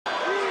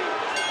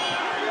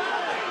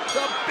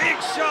The big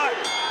shot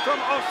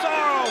from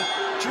Osaro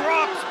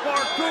drops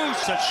Barcouche.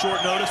 Such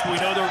short notice, but we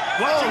know they're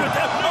watching with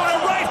that. Oh,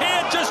 the right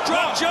hand just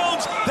dropped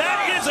Jones.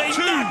 That is a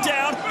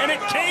knockdown, and it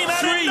came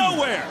out of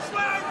nowhere.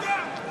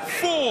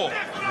 4.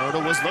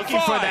 Murdo was looking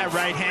for that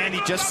right hand.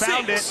 He just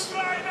found it.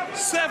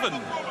 7,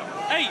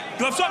 8.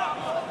 Gloves up.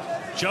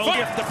 Jones,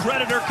 if the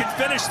Predator can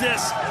finish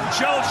this,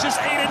 Jones just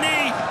ate a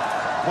knee.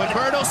 When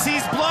Murdo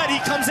sees blood, he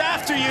comes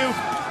after you.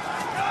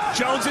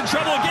 Jones in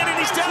trouble again, and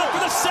he's down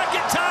for the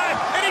second time,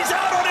 and he's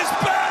out on his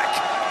back.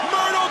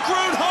 Murdo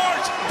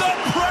Grunhart, the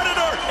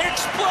Predator,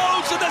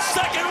 explodes in the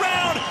second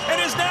round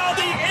and is now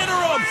the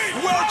interim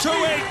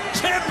welterweight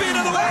champion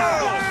of the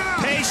world.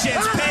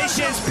 Patience,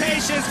 patience,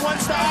 patience.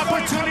 Once the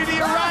opportunity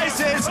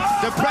arises,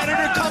 the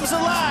Predator comes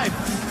alive.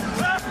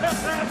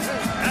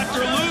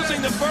 After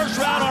losing the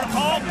first round on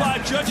all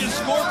 5 judges'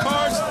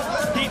 scorecards,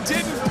 he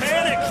didn't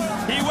panic.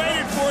 He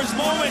waited for his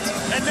moment,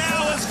 and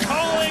now is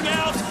calling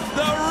out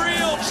the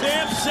real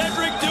champ,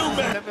 Cedric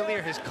Doumbé.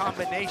 Familiar, his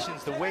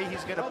combinations, the way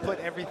he's going to put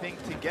everything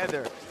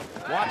together.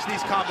 Watch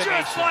these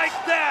combinations. Just like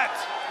that.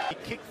 He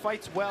kick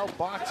fights well,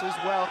 boxes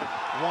well.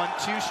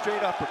 1-2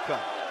 straight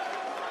uppercut.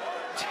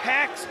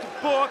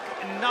 Textbook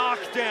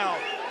knockdown.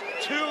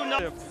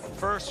 2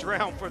 first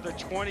round for the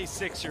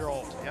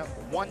 26-year-old. Yep,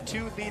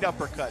 1-2 lead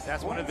uppercut.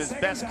 That's one of his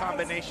best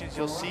combinations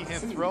you'll see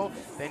him throw.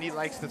 Then he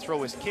likes to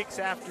throw his kicks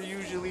after,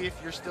 usually, if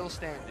you're still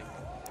standing.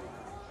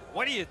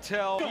 What do you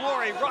tell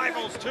Glory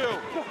rivals too?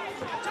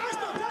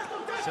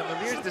 So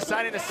Mamir's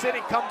deciding to sit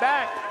and come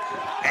back.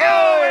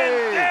 Oh,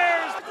 and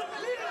there's...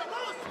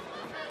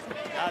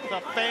 Got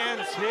the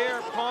fans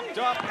here pumped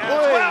up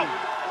as well.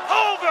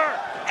 Over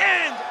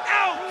and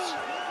out.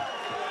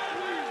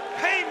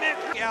 Payment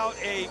out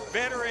a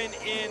veteran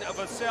in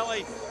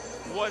Vaselli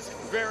was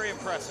very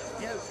impressive.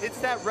 Yeah, it's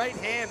that right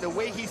hand, the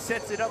way he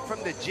sets it up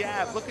from the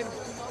jab. Look at him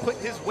put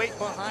his weight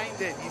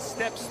behind it. He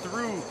steps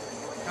through,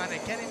 kind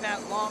of getting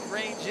that long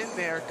range in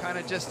there, kind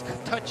of just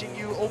touching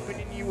you,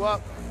 opening you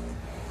up.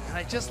 And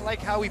I just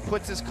like how he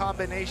puts his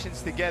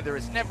combinations together.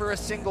 It's never a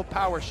single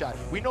power shot.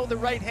 We know the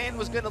right hand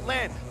was going to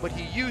land, but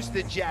he used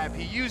the jab.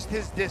 He used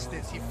his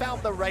distance. He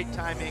found the right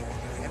timing.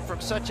 And from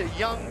such a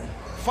young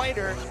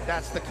fighter,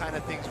 that's the kind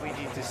of things we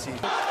need to see. Ooh,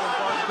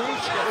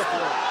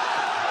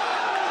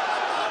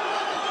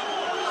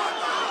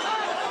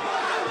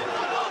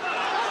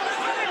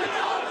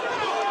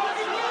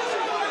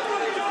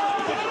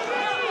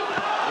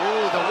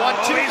 the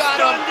 1-2 got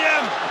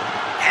him.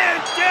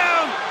 And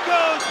down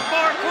goes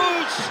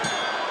Barcouche.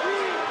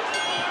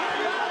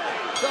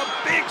 The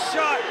big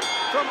shot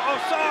from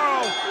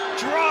Osaro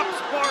drops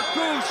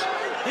Barcouche.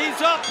 He's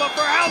up, but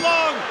for how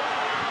long?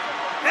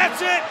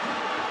 That's it.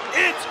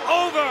 It's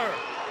over.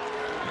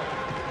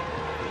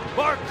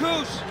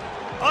 Barcouche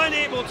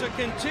unable to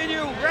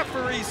continue.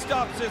 Referee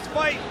stops his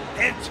fight,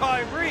 and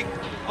Tyreek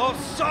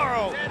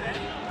Osaro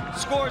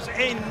scores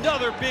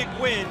another big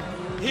win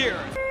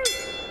here.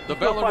 The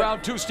bell in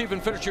round 2.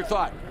 Stephen, finish your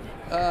thought.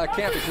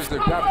 Can't because their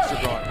graphics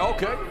are gone.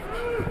 Okay.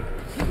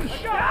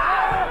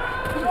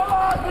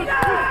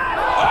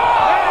 Oh,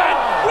 and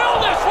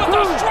Wilderness with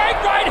the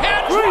straight right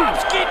hand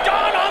drops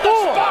Guidon on the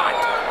spot.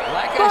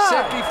 Like I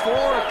said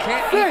before,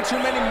 can't eat too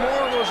many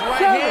more of those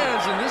right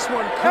hands, and this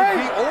one could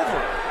be over.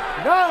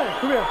 9,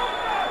 come here.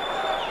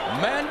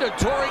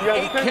 Mandatory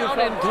 8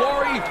 count in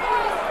Glory.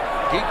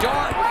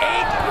 Guidon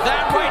ate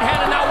that right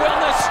hand, and now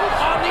Wilderness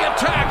on the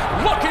attack,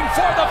 looking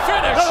for the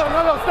finish.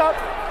 No, stop.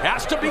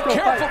 Has to be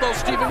careful though,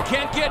 Stephen.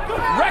 Can't get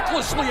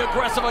recklessly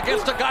aggressive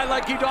against a guy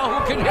like Guidon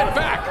who can hit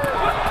back.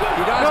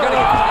 Guidon's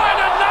gonna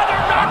and another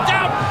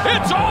knockdown.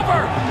 It's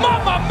over.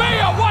 Mamma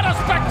mia, what a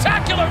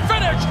spectacular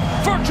finish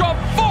for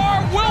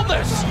Jafar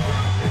Wilderness.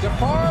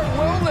 Jafar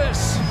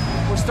Wilderness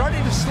was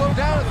starting to slow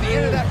down at the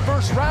end of that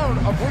first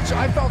round, of which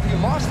I felt he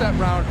lost that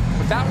round.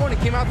 But that one, he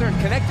came out there and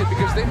connected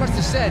because they must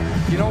have said,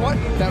 you know what,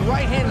 that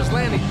right hand is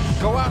landing.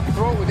 Go out and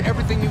throw it with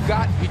everything you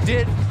got. He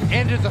did,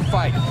 ended the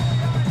fight.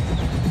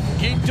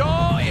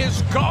 Guidon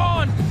is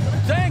gone,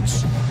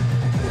 thanks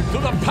to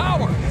the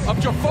power of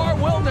Jafar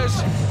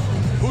Wilderness,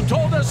 who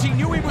told us he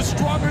knew he was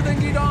stronger than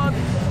Guidon.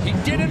 He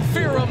didn't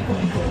fear him.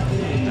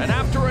 And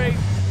after a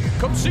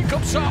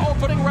come-see-come-saw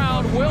opening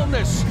round,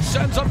 Wilderness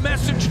sends a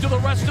message to the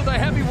rest of the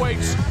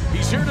heavyweights.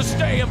 He's here to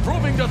stay,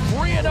 improving to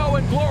 3-0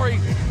 in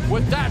Glory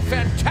with that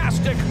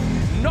fantastic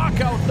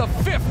knockout, the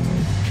 5th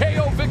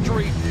KO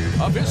victory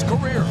of his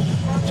career.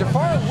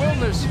 Jafar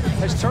Wilderness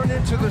has turned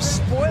into the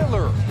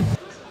spoiler.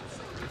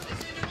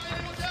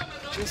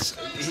 Just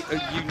a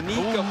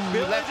unique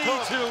ability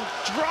to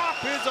drop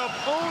his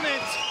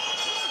opponent,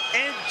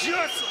 and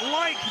just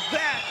like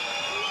that,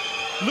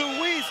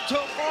 Luis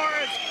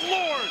Tavares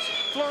floors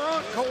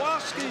Florent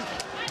Kowalski,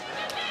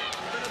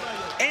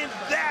 and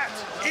that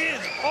is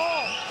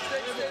all.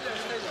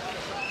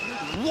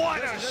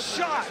 What a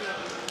shot!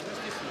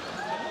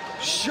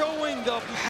 Showing the